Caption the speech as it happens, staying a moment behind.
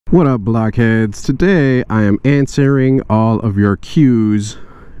What up, Blockheads? Today I am answering all of your Q's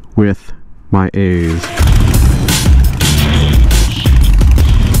with my A's.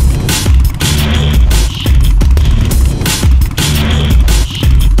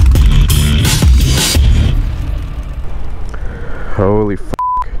 Holy f***,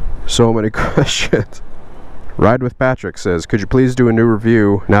 so many questions. Ride with Patrick says, could you please do a new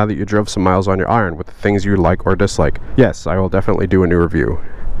review now that you drove some miles on your iron with the things you like or dislike? Yes, I will definitely do a new review.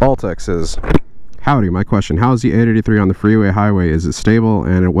 Baltec says, howdy, my question, how is the 883 on the freeway highway? Is it stable,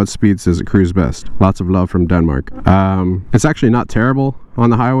 and at what speeds does it cruise best? Lots of love from Denmark. It's actually not terrible on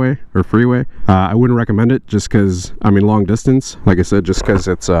the highway or freeway. I wouldn't recommend it just because, I mean, long distance, like I said, just because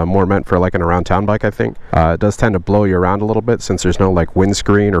it's more meant for like an around town bike, I think. It does tend to blow you around a little bit since there's no like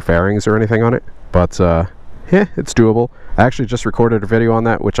windscreen or fairings or anything on it, but yeah, it's doable. I actually just recorded a video on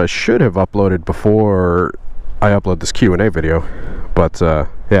that, which I should have uploaded before I upload this Q&A video, but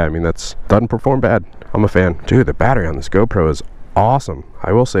yeah, I mean, that's doesn't perform bad. I'm a fan. Dude, the battery on this GoPro is awesome.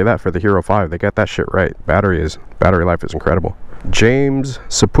 I will say that for the Hero 5, they got that shit right. Battery life is incredible. James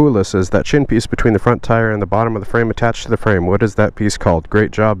Sapula says, that chin piece between the front tire and the bottom of the frame attached to the frame, what is that piece called?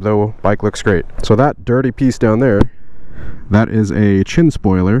 Great job though, bike looks great. So that dirty piece down there, that is a chin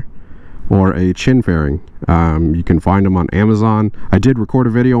spoiler or a chin fairing. You can find them on Amazon. I did record a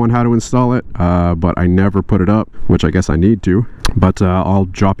video on how to install it, but I never put it up, which I guess I need to, but I'll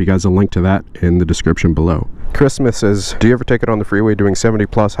drop you guys a link to that in the description below. Chris Smith says, do you ever take it on the freeway doing 70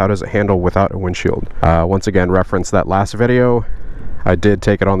 plus? How does it handle without a windshield? Once again, reference that last video. I did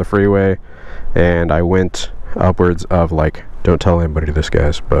take it on the freeway, and I went upwards of like, don't tell anybody this,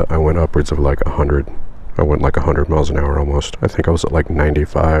 guys, but I went upwards of like 100. I went like 100 miles an hour almost. I think I was at like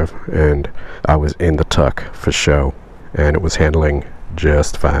 95, and I was in the tuck for show, and it was handling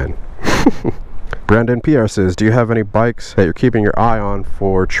just fine. Brandon PR says, do you have any bikes that you're keeping your eye on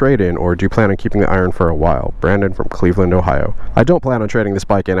for trade-in, or do you plan on keeping the iron for a while? Brandon from Cleveland, Ohio. I don't plan on trading this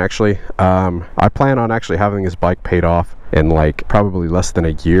bike in, actually. I plan on actually having this bike paid off in like probably less than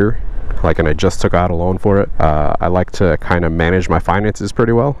a year, and I just took out a loan for it. I like to kind of manage my finances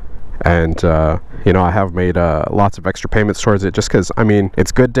pretty well. And you know, I have made lots of extra payments towards it just because, I mean,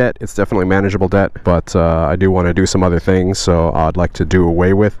 it's good debt, it's definitely manageable debt, but I do want to do some other things, so I'd like to do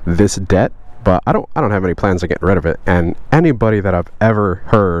away with this debt, but I don't have any plans of getting rid of it. And anybody that I've ever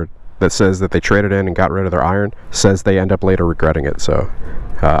heard that says that they traded in and got rid of their iron says they end up later regretting it, so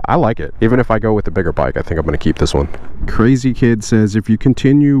I like it. Even if I go with the bigger bike, I think I'm going to keep this one. Crazy Kid says, if you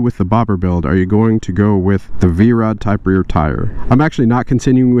continue with the bobber build, are you going to go with the V-Rod type rear tire? I'm actually not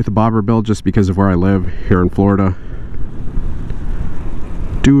continuing with the bobber build just because of where I live here in Florida.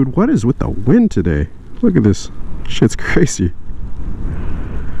 Dude, what is with the wind today? Look at this. Shit's crazy.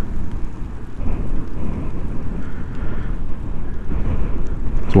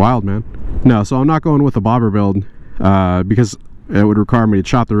 It's wild, man. No, so I'm not going with the bobber build because it would require me to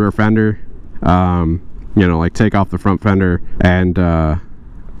chop the rear fender, you know, like take off the front fender, and the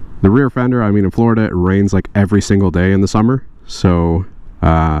rear fender, I mean, in Florida it rains like every single day in the summer, so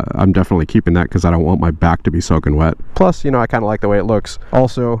I'm definitely keeping that because I don't want my back to be soaking wet. Plus, you know, I kind of like the way it looks.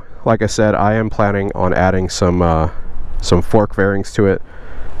 Also, like I said, I am planning on adding some fork fairings to it,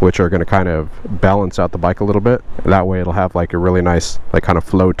 which are going to kind of balance out the bike a little bit. That way it'll have like a really nice like kind of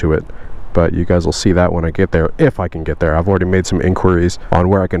flow to it. But you guys will see that when I get there, if I can get there. I've already made some inquiries on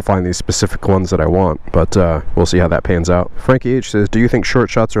where I can find these specific ones that I want, but we'll see how that pans out. Frankie H says, do you think short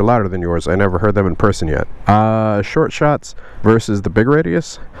shots are louder than yours? I never heard them in person yet. Short shots versus the big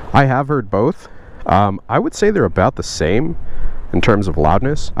radius, I have heard both. I would say they're about the same in terms of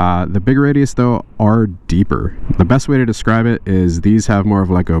loudness. The big radius though are deeper. The best way to describe it is these have more of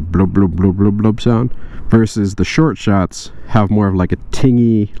like a blub blub blub blub blub sound, versus the short shots have more of like a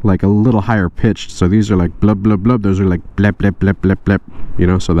tingy, like a little higher pitched. So these are like blub blub blub, those are like blep blep blep blep blep, you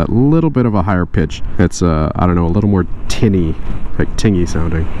know, so that little bit of a higher pitch. It's I don't know, a little more tinny, like tingy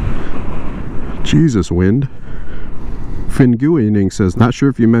sounding. Jesus, wind. Finguining says, not sure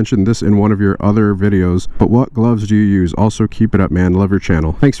if you mentioned this in one of your other videos, but what gloves do you use? Also, keep it up, man. Love your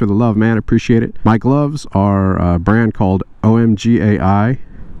channel. Thanks for the love, man. Appreciate it. My gloves are a brand called awhile,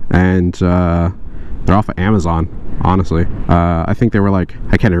 and they're off of Amazon, honestly. I think they were like,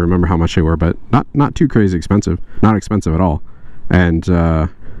 I can't even remember how much they were, but not too crazy expensive. Not expensive at all. And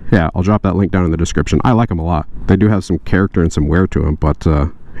yeah, I'll drop that link down in the description. I like them a lot. They do have some character and some wear to them, but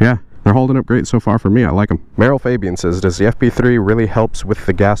yeah. They're holding up great so far for me. I like them. Meryl Fabian says, does the FP3 really helps with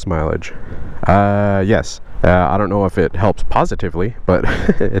the gas mileage? Yes. I don't know if it helps positively, but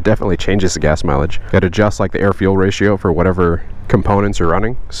it definitely changes the gas mileage. It adjusts like the air-fuel ratio for whatever components you're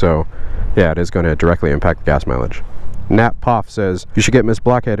running. So yeah, it is going to directly impact the gas mileage. Nat Poff says, you should get Miss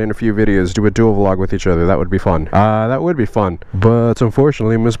Blockhead in a few videos, do a dual vlog with each other. That would be fun. That would be fun. But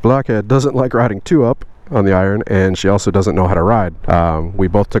unfortunately, Miss Blockhead doesn't like riding 2-up on the iron, and she also doesn't know how to ride. We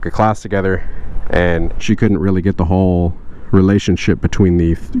both took a class together, and she couldn't really get the whole relationship between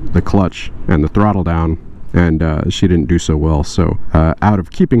the clutch and the throttle down, and she didn't do so well. So out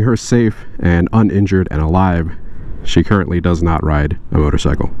of keeping her safe and uninjured and alive, she currently does not ride a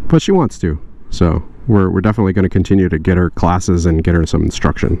motorcycle, but she wants to. So we're definitely going to continue to get her classes and get her some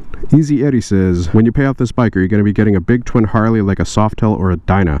instruction. Easy Eddie says, when you pay off this bike, are you going to be getting a big twin Harley like a Softail or a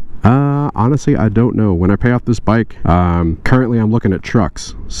Dyna? Honestly, I don't know. When I pay off this bike, currently I'm looking at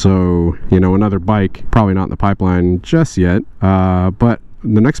trucks. So, you know, another bike, probably not in the pipeline just yet. But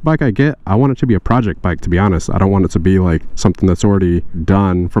the next bike I get, I want it to be a project bike, to be honest. I don't want it to be like something that's already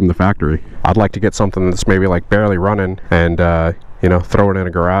done from the factory. I'd like to get something that's maybe like barely running and, you know, throw it in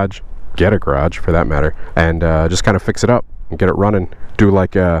a garage. Get a garage for that matter, and just kind of fix it up and get it running. Do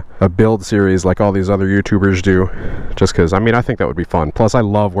like a build series like all these other YouTubers do, just because I mean I think that would be fun. Plus I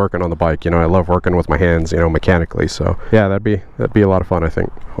love working on the bike, you know, I love working with my hands, you know, mechanically. So yeah, that'd be a lot of fun, I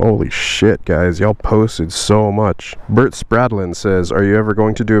think. Holy shit, guys, y'all posted so much. Bert Spradlin says, are you ever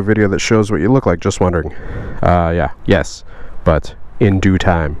going to do a video that shows what you look like? Just wondering. Yes, but in due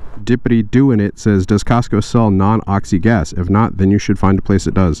time. Dippity Doing It says, does Costco sell non-oxy gas? If not, then you should find a place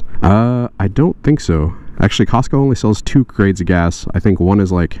that does. I don't think so. Actually, Costco only sells 2 grades of gas. I think one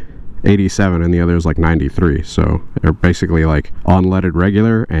is like 87 and the other is like 93. So they're basically like unleaded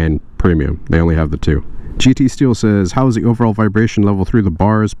regular and premium. They only have the 2. GT Steel says, how is the overall vibration level through the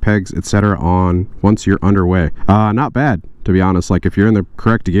bars, pegs, etc. on once you're underway? Not bad, to be honest. Like if you're in the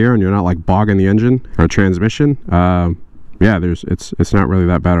correct gear and you're not like bogging the engine or transmission, yeah, it's not really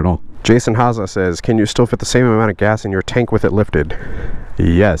that bad at all. Jason Haza says, can you still fit the same amount of gas in your tank with it lifted?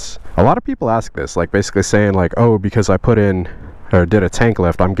 Yes. A lot of people ask this, like basically saying like, oh, because I put in or did a tank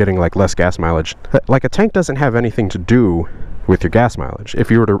lift, I'm getting like less gas mileage. Like a tank doesn't have anything to do with your gas mileage.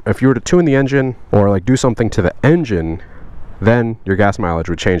 If you were to tune the engine or like do something to the engine, then your gas mileage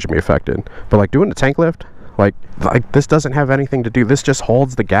would change and be affected. But like doing a tank lift, like this doesn't have anything to do. This just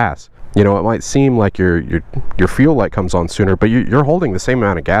holds the gas. You know, it might seem like your fuel light comes on sooner, but you're holding the same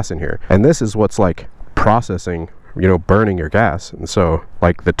amount of gas in here. And this is what's like processing, you know, burning your gas. And so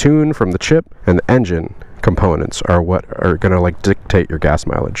like the tune from the chip and the engine components are what are gonna like dictate your gas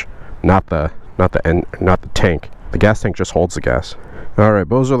mileage, not the tank. The gas tank just holds the gas. Alright,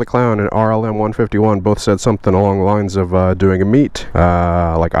 Bozo the Clown and RLM 151 both said something along the lines of doing a meet,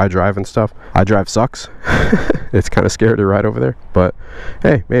 like iDrive and stuff. iDrive sucks. It's kind of scary to ride over there, but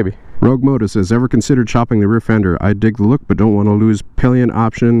hey, maybe. Rogue Moto says, ever considered chopping the rear fender? I dig the look, but don't want to lose pillion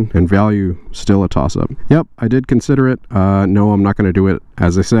option and value. Still a toss-up. Yep, I did consider it. No, I'm not going to do it.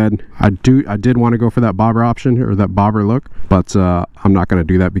 As I said, I did want to go for that bobber option, or that bobber look, but I'm not going to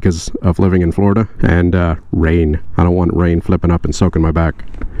do that because of living in Florida and rain. I don't want rain flipping up and soaking my back.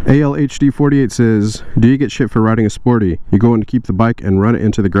 ALHD48 says, do you get shit for riding a Sporty? You going to keep the bike and run it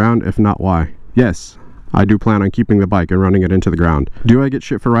into the ground? If not, why? Yes, I do plan on keeping the bike and running it into the ground. Do I get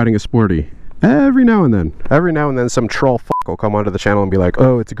shit for riding a Sporty? Every now and then. Every now and then some troll fuck will come onto the channel and be like,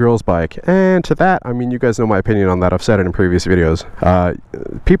 oh, it's a girl's bike. And to that, I mean, you guys know my opinion on that. I've said it in previous videos.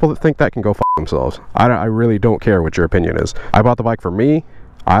 People that think that can go fuck themselves. I really don't care what your opinion is. I bought the bike for me.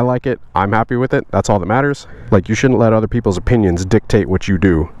 I like it. I'm happy with it. That's all that matters. Like, you shouldn't let other people's opinions dictate what you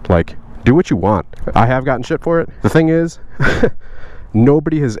do. Like, do what you want. I have gotten shit for it. The thing is,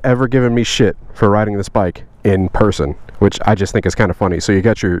 nobody has ever given me shit for riding this bike in person, which I just think is kind of funny. So you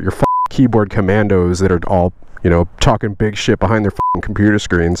got your keyboard commandos that are all, you know, talking big shit behind their computer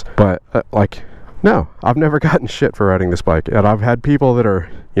screens. But like, no, I've never gotten shit for riding this bike. And I've had people that are,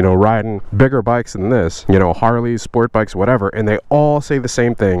 you know, riding bigger bikes than this, you know, Harleys, sport bikes, whatever, and they all say the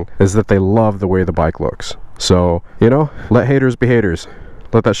same thing, is that they love the way the bike looks. So, you know, let haters be haters.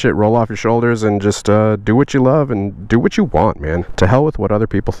 Let that shit roll off your shoulders and just do what you love and do what you want, man. To hell with what other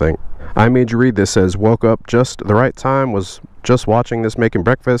people think. I Made You Read This says, woke up just the right time, was just watching this making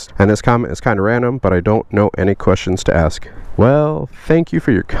breakfast, and this comment is kind of random, but I don't know any questions to ask. Well, thank you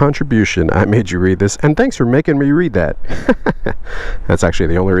for your contribution. I made you read this, and thanks for making me read that. That's actually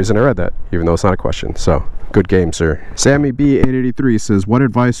the only reason I read that, even though it's not a question. So, good game, sir. Sammy B883 says, what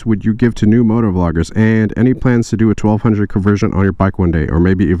advice would you give to new motovloggers, and any plans to do a 1200 conversion on your bike one day, or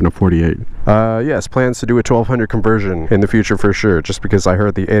maybe even a 48? Yes, plans to do a 1200 conversion in the future for sure, just because I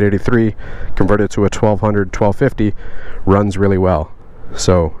heard the 883 converted to a 1200 1250 runs really well.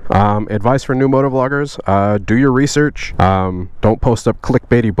 So, advice for new motovloggers, do your research, don't post up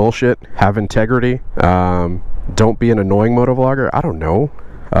clickbaity bullshit, have integrity, don't be an annoying motovlogger. I don't know.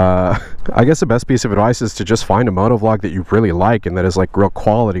 I guess the best piece of advice is to just find a motovlog that you really like and that is like real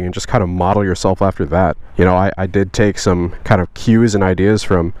quality, and just kind of model yourself after that. You know, I did take some kind of cues and ideas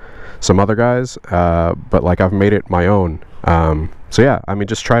from some other guys, but like I've made it my own. So yeah, I mean,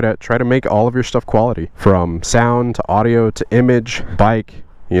 just try to make all of your stuff quality, from sound to audio to image, bike,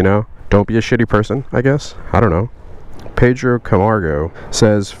 you know. Don't be a shitty person, I guess. I don't know. Pedro Camargo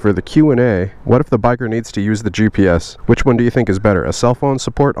says, for the Q&A, what if the biker needs to use the GPS? Which one do you think is better, a cell phone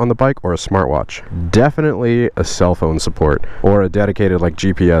support on the bike or a smartwatch? Definitely a cell phone support, or a dedicated like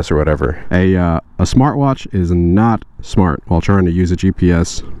GPS or whatever. A smartwatch is not smart while trying to use a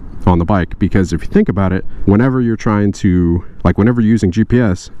GPS on the bike, because if you think about it, whenever you're trying to, like whenever you're using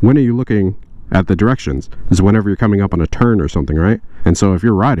GPS, when are you looking at the directions? Is whenever you're coming up on a turn or something, right? And so if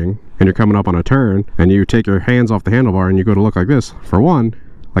you're riding and you're coming up on a turn and you take your hands off the handlebar and you go to look like this, for one,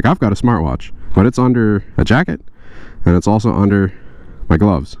 like I've got a smartwatch, but it's under a jacket and it's also under my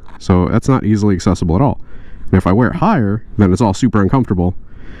gloves, so that's not easily accessible at all. And if I wear it higher, then it's all super uncomfortable,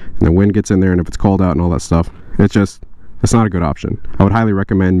 and the wind gets in there, and if it's cold out and all that stuff, it's not a good option. I would highly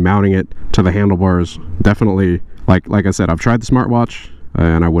recommend mounting it to the handlebars. Definitely, like I said, I've tried the smartwatch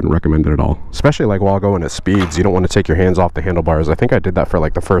and I wouldn't recommend it at all. Especially like while going at speeds, you don't want to take your hands off the handlebars. I think I did that for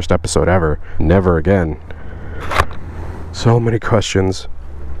like the first episode ever. Never again. So many questions.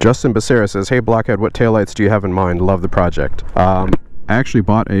 Justin Becerra says, hey Blockhead, what taillights do you have in mind? Love the project. I actually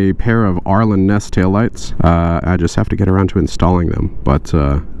bought a pair of Arlen Ness taillights. I just have to get around to installing them. But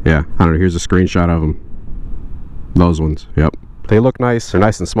yeah, I don't know, here's a screenshot of them. Those ones, yep. They look nice, they're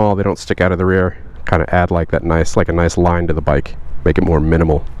nice and small, they don't stick out of the rear. Kind of add like that nice, like a nice line to the bike. Make it more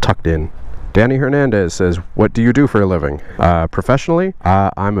minimal, tucked in. Danny Hernandez says, what do you do for a living? Professionally,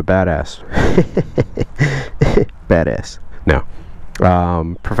 I'm a badass. Badass.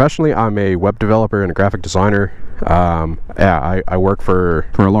 No. Professionally, I'm a web developer and a graphic designer. Yeah, I work for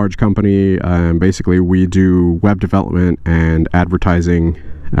a large company, and basically we do web development and advertising,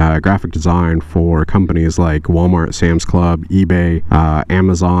 graphic design for companies like Walmart, Sam's Club, eBay,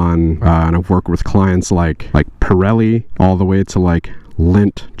 Amazon, and I've worked with clients like Pirelli all the way to like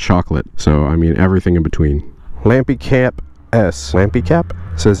Lindt chocolate. So I mean everything in between. Lampy Cap S. Lampy Cap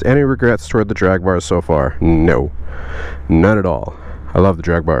says, any regrets toward the drag bars so far? No, none at all. I love the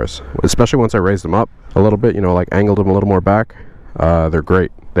drag bars, especially once I raised them up a little bit, you know, like angled them a little more back. They're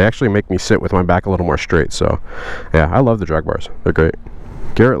great. They actually make me sit with my back a little more straight. So yeah, I love the drag bars. They're great.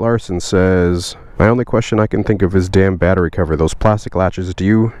 Garrett Larson says, my only question I can think of is damn battery cover. Those plastic latches, do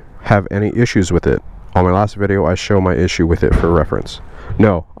you have any issues with it? On my last video, I show my issue with it for reference.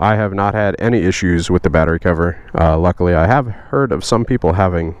 No, I have not had any issues with the battery cover. Luckily, I have heard of some people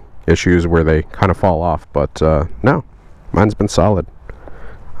having issues where they kind of fall off, but no, mine's been solid.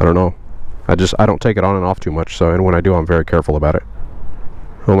 I don't know. I don't take it on and off too much, so, and when I do, I'm very careful about it.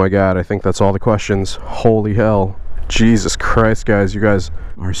 Oh my god, I think that's all the questions. Holy hell. Jesus Christ, guys, you guys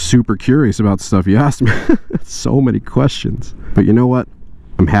are super curious about stuff you asked me. So many questions. But you know what?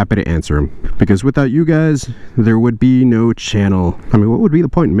 I'm happy to answer them, because without you guys, there would be no channel. I mean, what would be the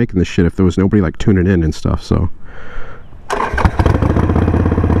point in making this shit if there was nobody like tuning in and stuff? So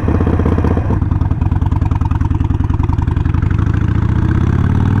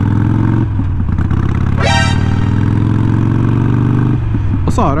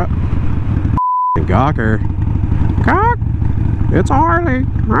what's up? Gawker. Cock, it's Harley.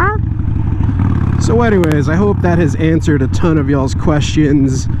 So anyways, I hope that has answered a ton of y'all's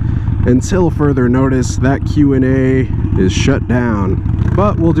questions. Until further notice, that Q&A is shut down,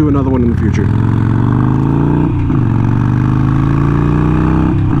 but we'll do another one in the future.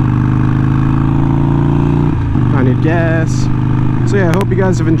 I need gas. So yeah, I hope you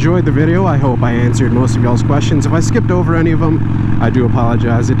guys have enjoyed the video. I hope I answered most of y'all's questions. If I skipped over any of them, I do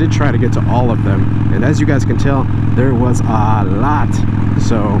apologize. I did try to get to all of them, and as you guys can tell, there was a lot.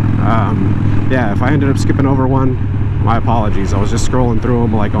 So yeah, if I ended up skipping over one, my apologies. I was just scrolling through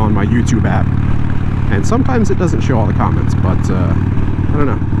them like on my YouTube app, and sometimes it doesn't show all the comments, but I don't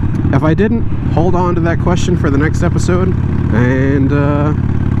know. If I didn't, hold on to that question for the next episode, and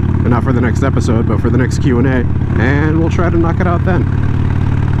not for the next episode, but for the next Q&A, and we'll try to knock it out then.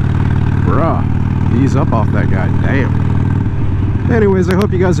 Bruh, ease up off that guy, damn. Anyways, I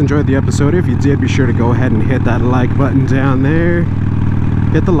hope you guys enjoyed the episode. If you did, be sure to go ahead and hit that like button down there.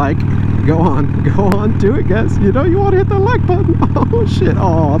 Hit the like. Go on, do it, guys. You know you want to hit the like button. Oh shit.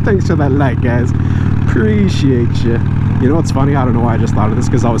 Oh, thanks for that like, guys. Appreciate you. You know what's funny? I don't know why I just thought of this,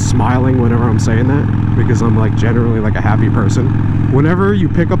 because I was smiling whenever I'm saying that, because I'm like generally like a happy person. Whenever you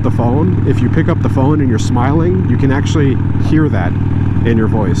pick up the phone, if you pick up the phone and you're smiling, you can actually hear that in your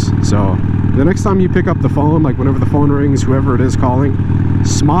voice. So the next time you pick up the phone, like whenever the phone rings, whoever it is calling,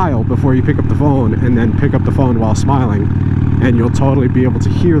 smile before you pick up the phone, and then pick up the phone while smiling, and you'll totally be able to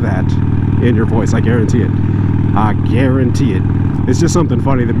hear that in your voice. I guarantee it. I guarantee it. It's just something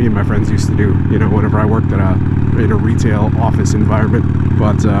funny that me and my friends used to do, you know, whenever I worked at in a retail office environment.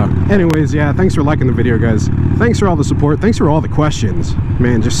 But anyways, yeah, thanks for liking the video, guys. Thanks for all the support. Thanks for all the questions.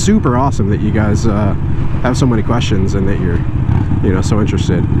 Man, just super awesome that you guys have so many questions and that you're, you know, so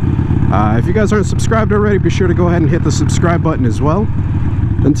interested. If you guys aren't subscribed already, be sure to go ahead and hit the subscribe button as well.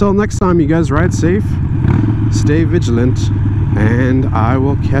 Until next time, you guys ride safe, stay vigilant, and I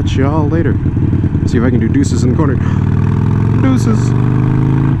will catch y'all later. See if I can do deuces in the corner. Deuces.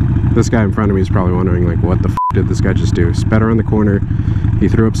 This guy in front of me is probably wondering, like, what the f did this guy just do? Sped around the corner, he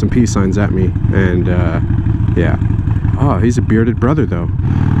threw up some peace signs at me, and yeah. Oh, he's a bearded brother though.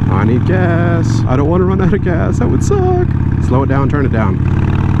 I need gas. I don't want to run out of gas. That would suck. Slow it down, turn it down.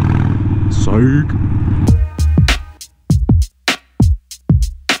 Psych.